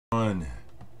on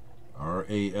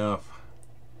RAF.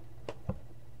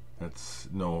 That's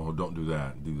no, don't do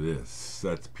that. Do this.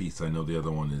 That's peace. I know the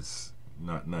other one is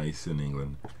not nice in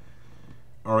England.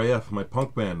 RAF, my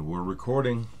punk band. We're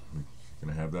recording. We're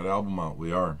gonna have that album out.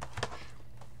 We are.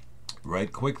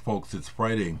 Right quick, folks. It's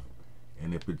Friday,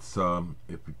 and if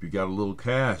you got a little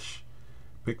cash,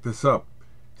 pick this up.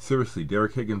 Seriously,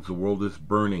 Dereck Higgins, The World is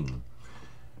Burning.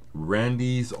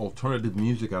 Randy's alternative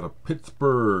music out of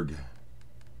Pittsburgh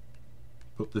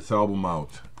put this album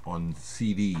out on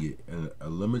CD, a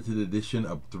limited edition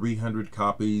of 300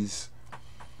 copies.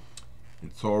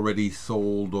 It's already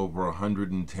sold over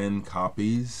 110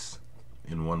 copies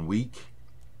in 1 week.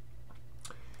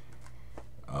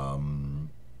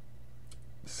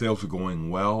 Sales are going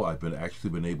well. I've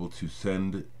actually been able to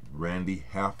send Randy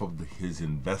half of his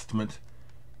investment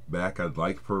back. I'd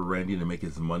like for Randy to make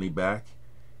his money back.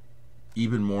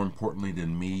 Even more importantly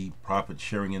than me profit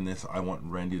sharing in this, I want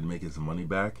Randy to make his money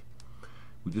back.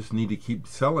 We just need to keep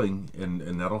selling,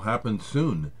 and that'll happen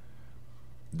soon.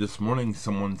 This morning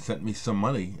someone sent me some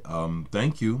money.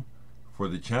 Thank you for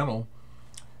the channel.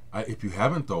 If you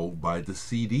haven't though, buy the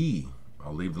CD.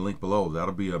 I'll leave the link below.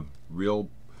 That'll be a real,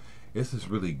 this is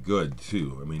really good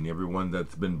too. I mean, everyone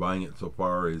that's been buying it so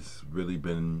far has really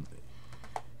been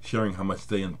sharing how much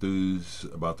they enthuse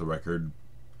about the record.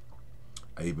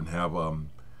 I even have a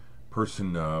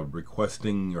person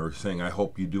requesting or saying, I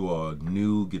hope you do a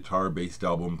new guitar-based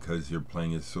album because your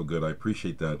playing is so good. I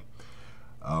appreciate that.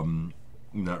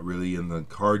 Not really in the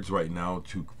cards right now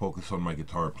to focus on my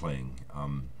guitar playing.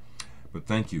 But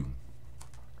thank you.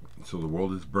 So The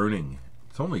World is Burning.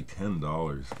 It's only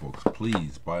 $10, folks.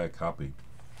 Please buy a copy.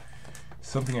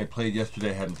 Something I played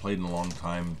yesterday I hadn't played in a long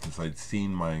time because I'd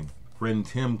seen my friend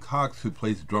Tim Cox, who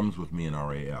plays drums with me in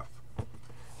RAF.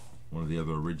 One of the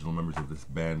other original members of this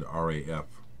band, RAF.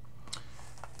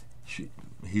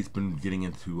 He's been getting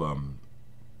into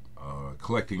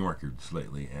collecting records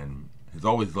lately and has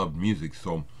always loved music,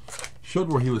 so showed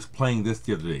where he was playing this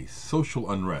the other day, Social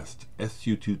Unrest,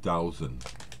 SU 2000.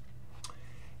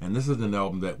 And this is an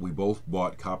album that we both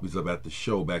bought copies of at the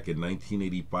show back in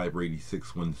 1985 or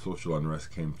 86 when Social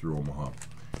Unrest came through Omaha.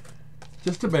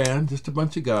 Just a band, just a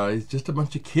bunch of guys, just a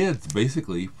bunch of kids,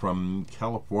 basically, from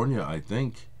California, I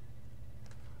think.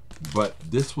 But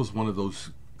this was one of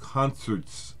those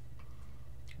concerts,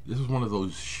 this was one of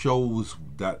those shows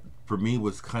that for me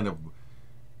was kind of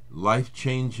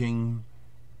life-changing.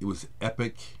 It was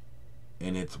epic,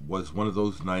 and it was one of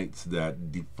those nights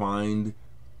that defined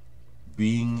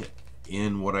being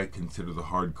in what I consider the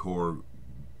hardcore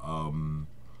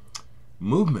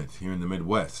movement here in the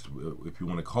Midwest, if you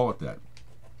want to call it that.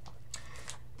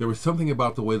 There was something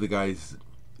about the way the guys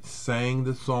sang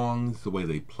the songs, the way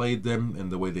they played them,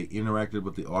 and the way they interacted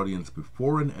with the audience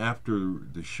before and after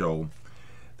the show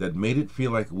that made it feel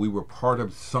like we were part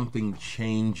of something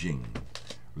changing,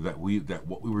 that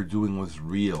what we were doing was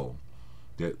real,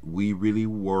 that we really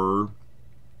were,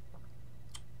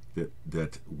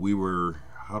 that we were,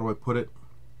 how do I put it?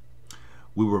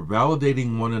 We were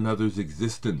validating one another's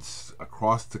existence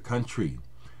across the country,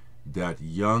 that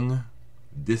young,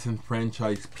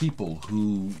 disenfranchised people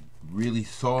who really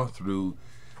saw through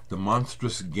the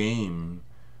monstrous game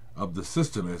of the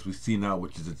system as we see now,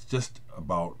 which is it's just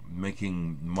about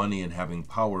making money and having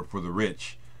power for the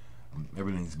rich.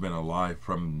 Everything's been a lie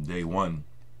from day one.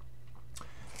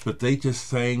 But they just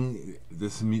sang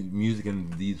this music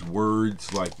and these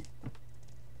words like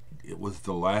it was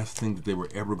the last thing that they were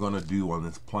ever going to do on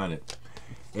this planet.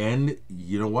 And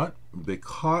you know what? They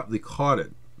caught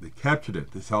it. They captured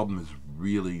it. This album is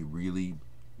really, really,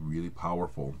 really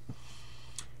powerful.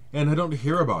 And I don't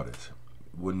hear about it.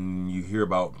 When you hear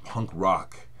about punk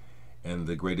rock and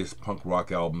the greatest punk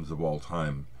rock albums of all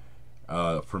time,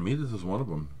 for me this is one of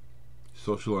them.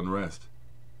 Social Unrest.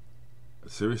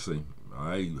 Seriously,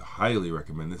 I highly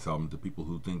recommend this album to people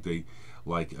who think they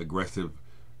like aggressive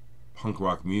punk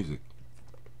rock music.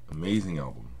 Amazing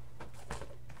album.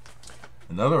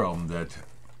 Another album that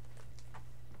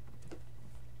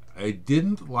I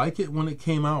didn't like it when it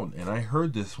came out, and I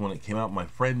heard this when it came out. My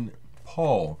friend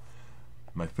Paul,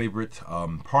 my favorite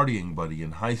partying buddy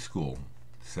in high school,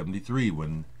 73,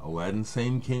 when Aladdin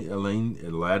Sane came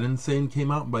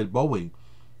out by Bowie,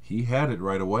 he had it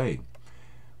right away.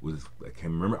 I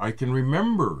can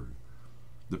remember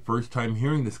the first time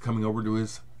hearing this, coming over to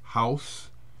his house,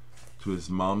 to his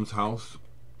mom's house,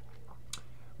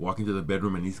 walking to the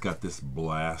bedroom, and he's got this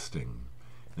blasting.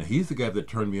 Now he's the guy that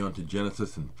turned me on to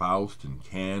Genesis and Faust and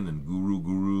Can and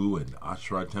Guru and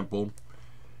Ashra Temple.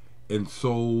 And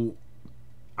so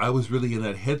I was really in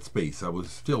that headspace. I was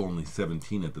still only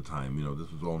 17 at the time. You know,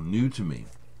 this was all new to me.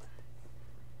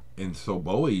 And so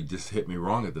Bowie just hit me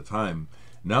wrong at the time.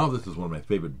 Now this is one of my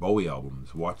favorite Bowie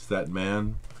albums. Watch That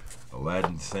Man,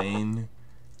 Aladdin Sane,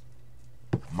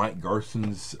 Mike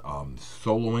Garson's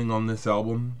soloing on this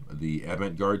album, the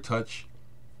avant-garde touch,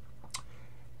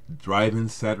 Drive-In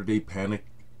Saturday Panic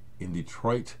in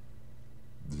Detroit,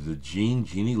 the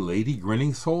Jeannie Lady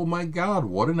Grinning Soul. My God,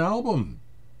 what an album!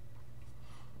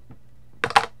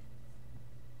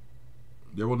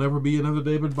 There will never be another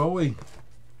David Bowie.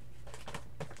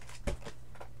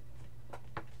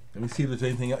 Let me see if there's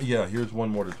anything else. Yeah, here's one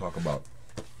more to talk about.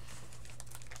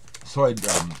 So I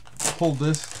pulled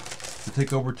this to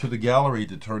take over to the gallery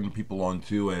to turn people on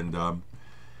to, and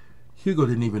Hugo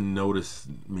didn't even notice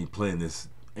me playing this.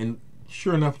 And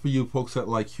sure enough, for you folks that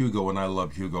like Hugo, and I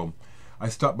love Hugo, I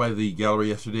stopped by the gallery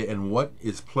yesterday, and what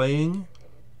is playing?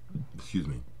 Excuse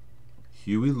me,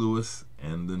 Huey Lewis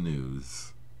and the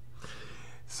News.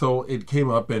 So it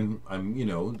came up, and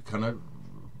I'm, kind of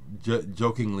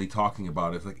jokingly talking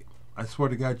about it. It's like, I swear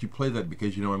to God, you play that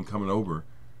because you know I'm coming over,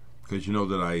 because you know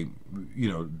that I,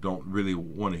 don't really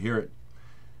want to hear it.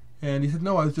 And he said,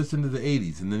 no, I was just into the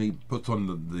 80s. And then he puts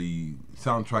on the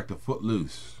soundtrack to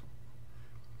Footloose.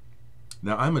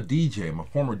 Now, I'm a DJ. I'm a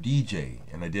former DJ,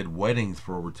 and I did weddings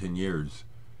for over 10 years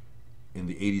in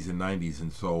the 80s and 90s.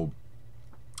 And so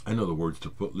I know the words to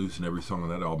Footloose and every song on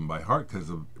that album by heart because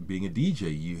of being a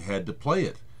DJ. You had to play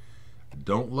it.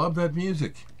 Don't love that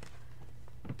music.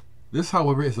 This,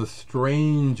 however, is a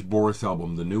strange Boris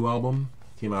album. The new album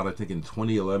came out, I think, in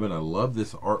 2011. I love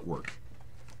this artwork.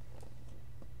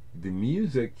 The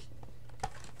music,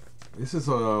 this is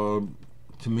to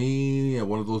me,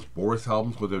 one of those Boris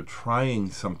albums where they're trying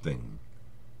something.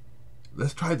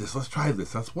 Let's try this, let's try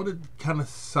this. That's what it kind of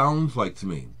sounds like to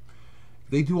me.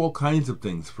 They do all kinds of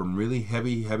things, from really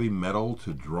heavy metal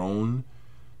to drone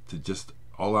to just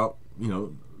all out,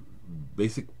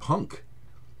 basic punk.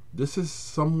 This is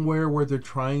somewhere where they're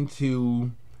trying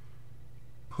to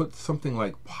put something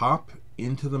like pop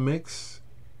into the mix.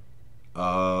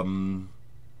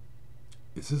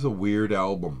 This is a weird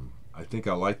album. I think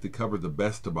I like the cover the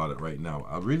best about it right now.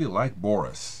 I really like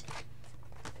Boris,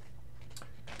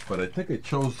 but I think I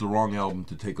chose the wrong album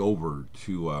to take over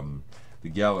to the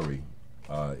gallery.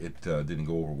 It didn't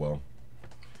go over well.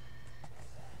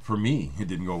 For me, it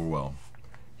didn't go over well.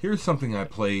 Here's something I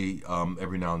play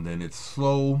every now and then. It's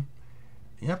slow.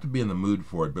 You have to be in the mood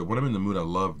for it. But when I'm in the mood, I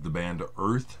love the band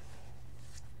Earth.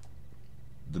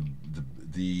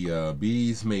 The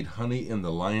bees made honey in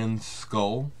the lion's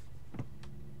skull.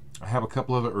 I have a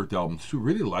couple other Earth albums too.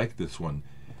 Really like this one.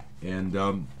 And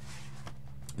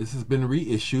this has been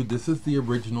reissued. This is the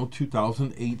original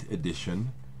 2008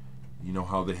 edition. You know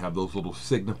how they have those little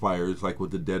signifiers like with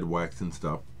the dead wax and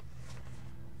stuff.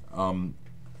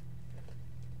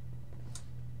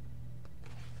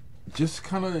 Just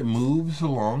kind of moves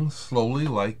along slowly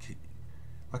like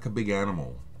a big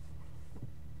animal.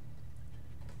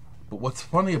 But what's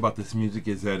funny about this music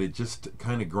is that it just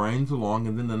kind of grinds along,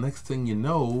 and then the next thing you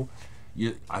know,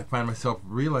 I find myself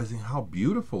realizing how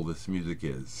beautiful this music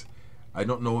is. I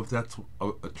don't know if that's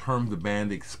a term the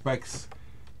band expects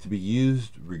to be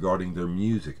used regarding their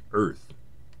music, Earth.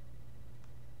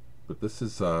 But this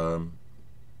is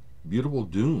beautiful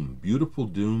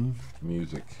doom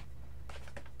music.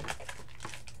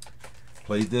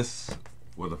 Played this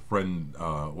with a friend.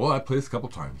 Well, I played this a couple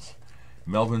times.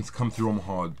 Melvin's come through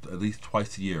Omaha at least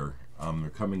twice a year.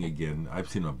 They're coming again. I've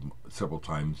seen them several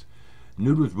times.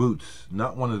 Nude with Boots,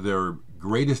 not one of their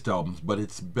greatest albums, but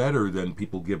it's better than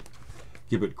people give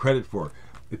it credit for.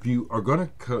 If you are going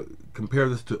to compare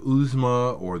this to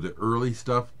Uzma or the early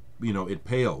stuff, it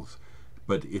pales.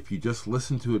 But if you just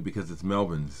listen to it because it's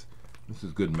Melvin's, this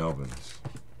is good Melvin's.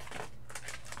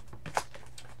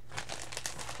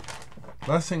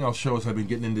 Last thing I'll show is I've been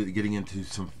getting into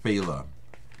some Fela.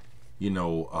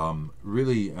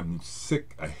 Really, I'm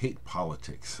sick. I hate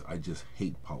politics. I just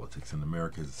hate politics in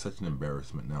America. It's such an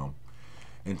embarrassment now.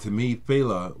 And to me,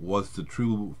 Fela was the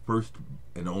true first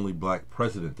and only black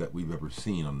president that we've ever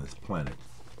seen on this planet.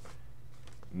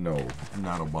 No,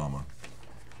 not Obama.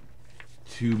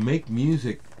 To make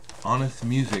music, honest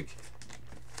music,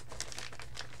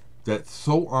 that's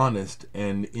so honest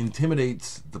and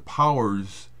intimidates the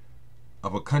powers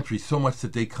of a country so much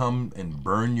that they come and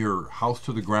burn your house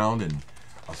to the ground and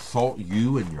assault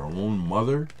you and your own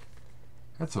mother.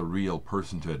 That's a real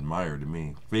person to admire to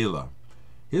me. Fela.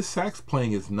 His sax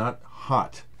playing is not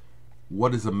hot.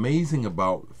 What is amazing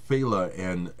about Fela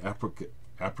and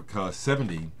Africa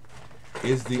 70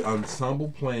 is the ensemble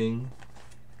playing,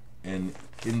 and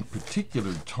in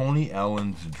particular Tony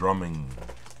Allen's drumming.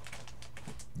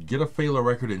 Get a Fela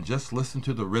record and just listen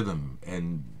to the rhythm,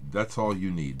 and that's all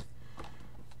you need.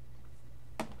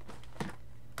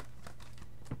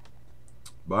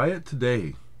 Buy it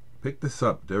today. Pick this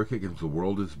up. Dereck Higgins, The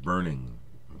World is Burning.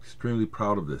 I'm extremely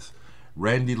proud of this.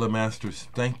 Randy Lemasters,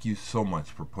 thank you so much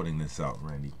for putting this out,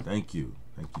 Randy. Thank you.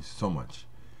 Thank you so much.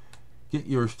 Get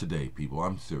yours today, people.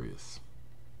 I'm serious.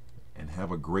 And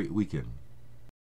have a great weekend.